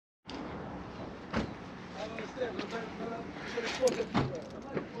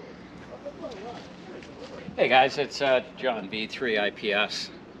Hey guys, it's John, V3IPS.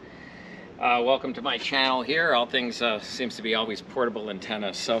 Welcome to my channel here. All things seems to be always portable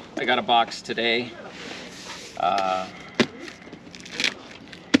antennas. So I got a box today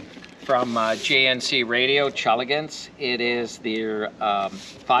from JNCRadio, Chelegance. It is their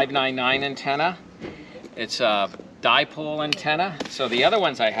 599 antenna. It's a dipole antenna. So the other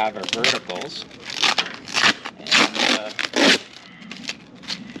ones I have are verticals.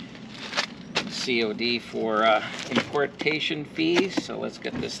 COD for importation fees. So let's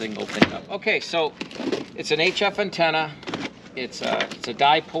get this thing opened up. Okay, so it's an HF antenna. It's a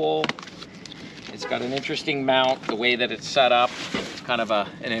dipole. It's got an interesting mount. The way that it's set up, it's kind of an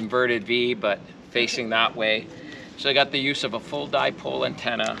inverted V, but facing that way. So I got the use of a full dipole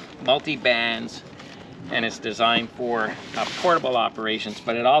antenna, multi-bands, and it's designed for portable operations,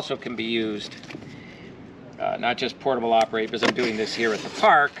 but it also can be used not just portable operate, because I'm doing this here at the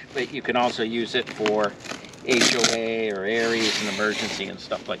park, but you can also use it for HOA or ARES and emergency and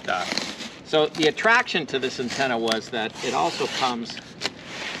stuff like that. So the attraction to this antenna was that it also comes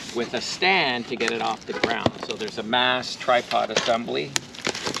with a stand to get it off the ground. So there's a mast, tripod assembly.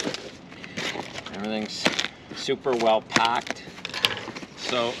 Everything's super well packed.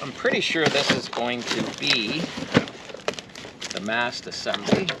 So I'm pretty sure this is going to be the mast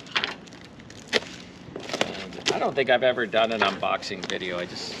assembly. I don't think I've ever done an unboxing video. I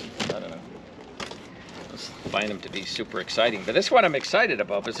don't know. I just find them to be super exciting. But this one I'm excited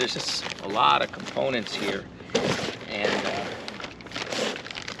about because there's just a lot of components here, and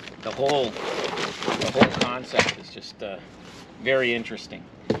the whole concept is just very interesting.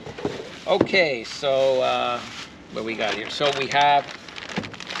 Okay, so what we got here? So we have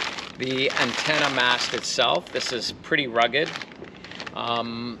the antenna mast itself. This is pretty rugged.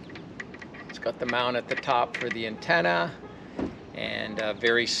 Got the mount at the top for the antenna, and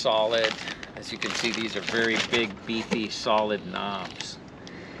very solid. As you can see, these are very big, beefy, solid knobs.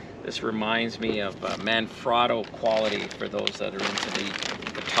 This reminds me of Manfrotto quality for those that are into the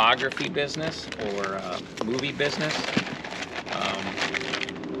photography business or movie business.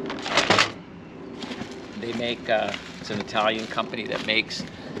 They make, it's an Italian company that makes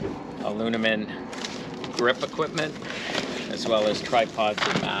aluminum grip equipment, as well as tripods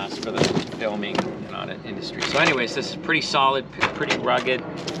and masts for the filming and on an industry. So anyways, this is pretty solid, pretty rugged,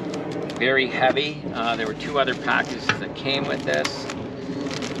 very heavy. There were two other packages that came with this.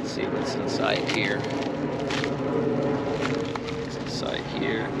 Let's see what's inside here. What's inside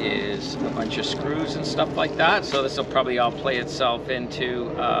here is a bunch of screws and stuff like that. So this will probably all play itself into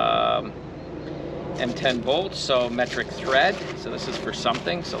M10 bolts, so metric thread. So this is for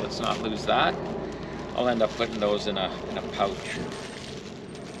something, so let's not lose that. I'll end up putting those in a pouch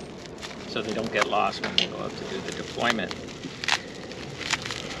so they don't get lost when we go out to do the deployment.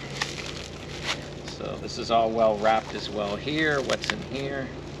 So this is all well wrapped as well here. What's in here?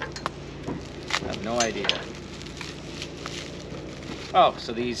 I have no idea. Oh,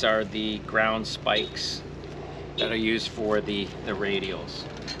 so these are the ground spikes that are used for the radials.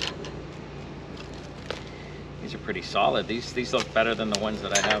 These are pretty solid. These look better than the ones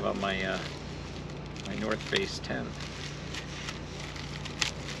that I have on my North Face 10.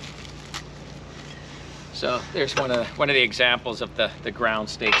 So there's one of the examples of the ground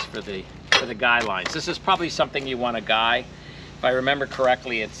stakes for the guy lines. This is probably something you want to guy. If I remember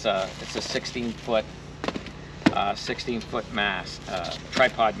correctly, it's a 16-foot mast,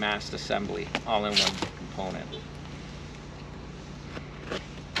 tripod mast assembly, all in one component.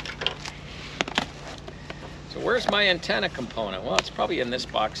 So where's my antenna component? Well, it's probably in this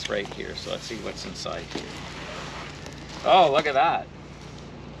box right here. So let's see what's inside here. Oh, look at that.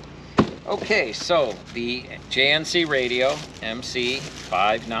 Okay, so the JNCRadio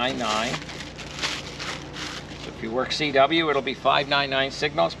MC-599. So if you work CW, it'll be 599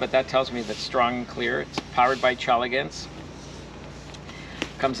 signals, but that tells me that's strong and clear. It's powered by Chelegance.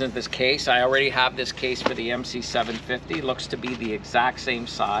 Comes in this case. I already have this case for the MC-750. Looks to be the exact same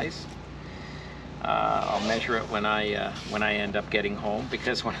size. I'll measure it when I end up getting home,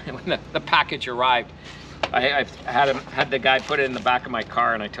 because when the package arrived, I had the guy put it in the back of my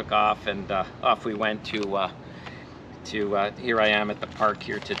car, and I took off, and off we went to here I am at the park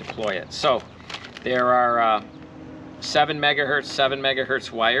here to deploy it. So there are 7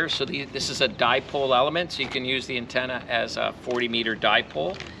 megahertz wires. So this is a dipole element, so you can use the antenna as a 40-meter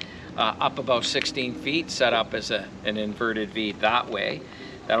dipole, up about 16 feet, set up as an inverted V that way.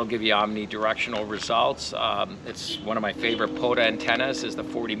 That'll give you omnidirectional results. It's one of my favorite POTA antennas, is the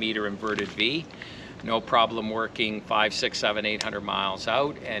 40-meter inverted V. No problem working 500, 600, 700, 800 miles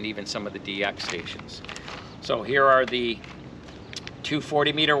out, and even some of the DX stations. So here are the two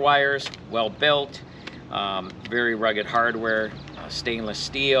 40-meter wires, well built, very rugged hardware, stainless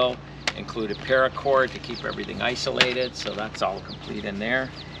steel, included paracord to keep everything isolated, so that's all complete in there.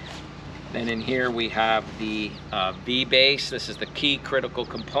 Then in here we have the V base. This is the key critical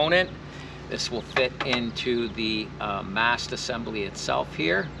component. This will fit into the mast assembly itself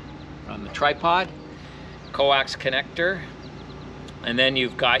here on the tripod. Coax connector, and then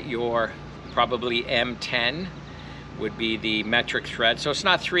you've got your probably M10 would be the metric thread. So it's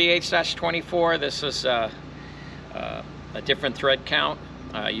not 3/8-24. This is a different thread count,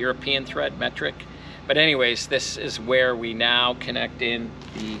 European thread metric. But anyways, this is where we now connect in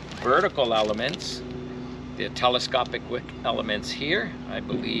the vertical elements, the telescopic wick elements here. I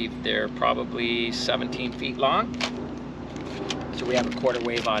believe they're probably 17 feet long. So we have a quarter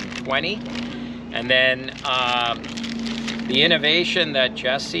wave on 20. And then the innovation that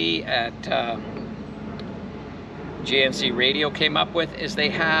Jesse at JNCRadio came up with is they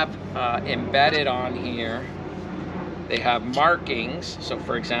have embedded on here, they have markings. So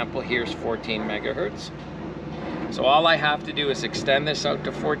for example, here's 14 megahertz. So all I have to do is extend this out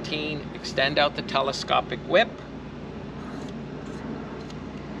to 14, extend out the telescopic whip,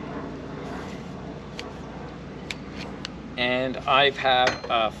 and I have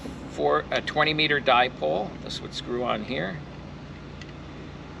a 20-meter dipole. This would screw on here.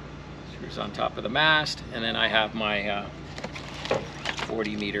 Screws on top of the mast, and then I have my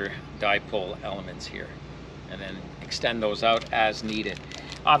 40-meter dipole elements here, and then extend those out as needed.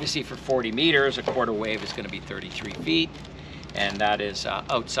 Obviously for 40 meters, a quarter wave is going to be 33 feet, and that is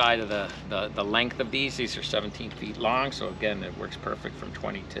outside of the length of these. These are 17 feet long, so again, it works perfect from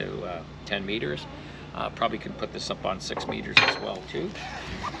 20 to 10 meters. Probably can put this up on 6 meters as well too.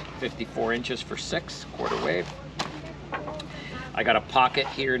 54 inches for 6 quarter wave. I got a pocket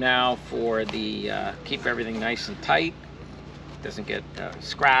here now for the keep everything nice and tight. Doesn't get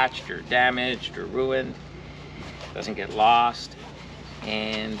scratched or damaged or ruined. Doesn't get lost.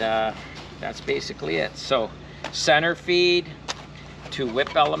 And that's basically it. So center feed, 2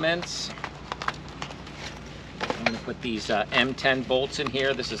 whip elements. I'm going to put these M10 bolts in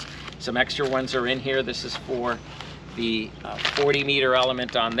here. This is some extra ones are in here. This is for the 40-meter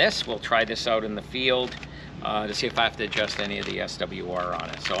element on this. We'll try this out in the field to see if I have to adjust any of the SWR on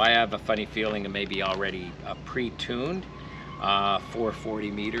it. So I have a funny feeling it may be already pre-tuned for 40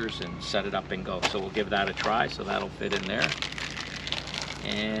 meters and set it up and go. So we'll give that a try. So that'll fit in there.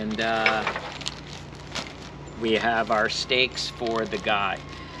 And we have our stakes for the guy.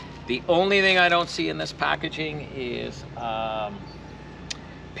 The only thing I don't see in this packaging is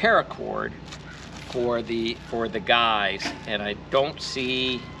paracord for the guys, and I don't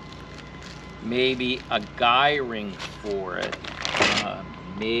see maybe a guy ring for it.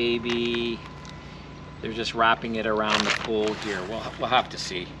 Maybe they're just wrapping it around the pole here. We'll have to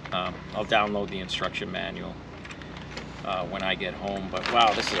see. I'll download the instruction manual when I get home. But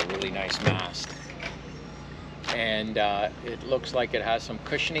wow, this is a really nice mast, and it looks like it has some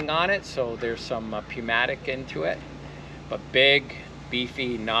cushioning on it, so there's some pneumatic into it, but big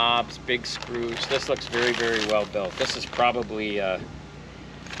beefy knobs, big screws. This looks very, very well built. This is probably you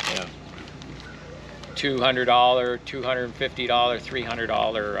know, $200, $250, $300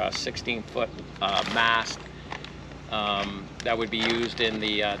 16-foot mast that would be used in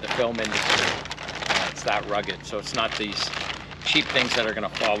the film industry. It's that rugged, so it's not these cheap things that are going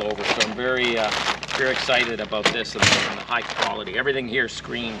to fall over. So I'm very excited about this and the high quality. Everything here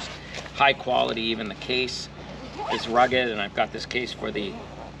screams high quality. Even the case is rugged, and I've got this case for the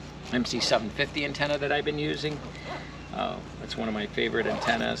MC-750 antenna that I've been using. That's one of my favorite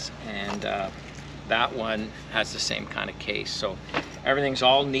antennas, and that one has the same kind of case. So everything's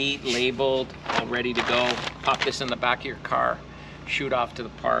all neat, labeled, all ready to go. Pop this in the back of your car, shoot off to the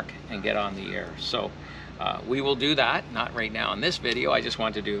park, and get on the air. So we will do that, not right now in this video. I just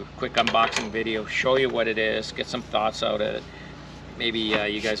want to do a quick unboxing video, show you what it is, get some thoughts out of it. Maybe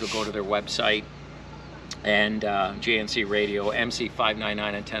you guys will go to their website and JNCRadio,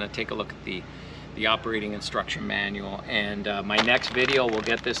 MC-599 antenna, take a look at the operating instruction manual. And my next video will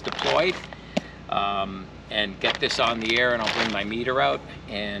get this deployed and get this on the air, and I'll bring my meter out,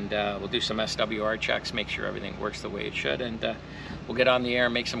 and we'll do some SWR checks, make sure everything works the way it should, and we'll get on the air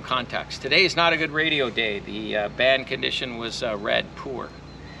and make some contacts. Today is not a good radio day. The band condition was red, poor,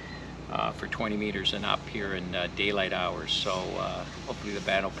 for 20 meters and up here in daylight hours. So hopefully the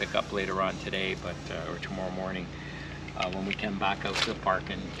band will pick up later on today, but or tomorrow morning when we come back out to the park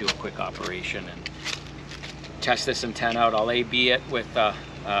and do a quick operation and test this antenna out. I'll AB it with the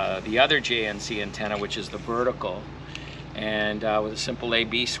other JNC antenna, which is the vertical. And with a simple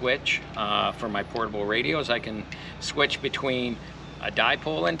A/B switch for my portable radios, I can switch between a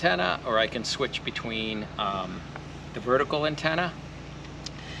dipole antenna, or I can switch between the vertical antenna.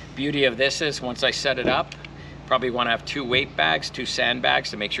 Beauty of this is, once I set it up, probably want to have 2 weight bags, 2 sandbags,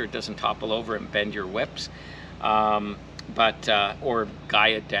 to make sure it doesn't topple over and bend your whips, or guy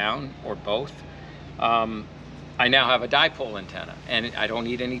it down, or both. I now have a dipole antenna, and I don't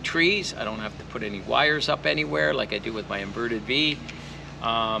need any trees. I don't have to put any wires up anywhere like I do with my inverted V.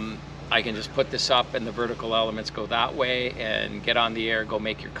 I can just put this up and the vertical elements go that way, and get on the air, go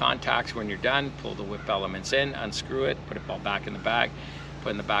make your contacts. When you're done, pull the whip elements in, unscrew it, put it all back in the bag, put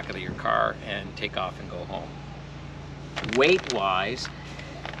it in the back of your car, and take off and go home. Weight-wise,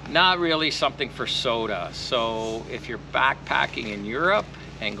 not really something for soda. So if you're backpacking in Europe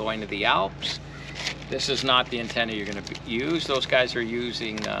and going to the Alps, this is not the antenna you're going to use. Those guys are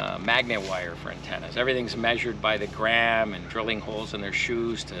using magnet wire for antennas. Everything's measured by the gram, and drilling holes in their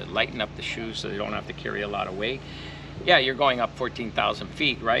shoes to lighten up the shoes so they don't have to carry a lot of weight. Yeah, you're going up 14,000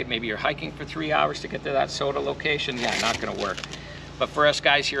 feet, right? Maybe you're hiking for 3 hours to get to that soda location. Yeah, not going to work. But for us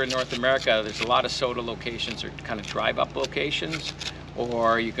guys here in North America, there's a lot of soda locations, or kind of drive-up locations.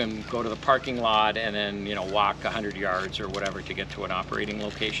 Or you can go to the parking lot and then, you know, walk 100 yards or whatever to get to an operating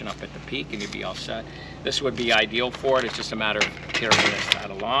location up at the peak, and you'd be all set. This would be ideal for it. It's just a matter of carrying that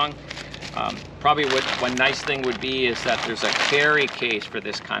along. Probably one nice thing would be is that there's a carry case for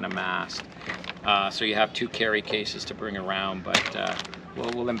this kind of mast. So you have 2 carry cases to bring around, but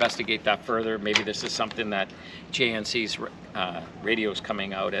we'll investigate that further. Maybe this is something that JNC's radio is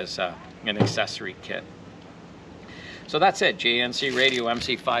coming out as an accessory kit. So that's it. JNC Radio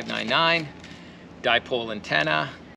MC-599, dipole antenna,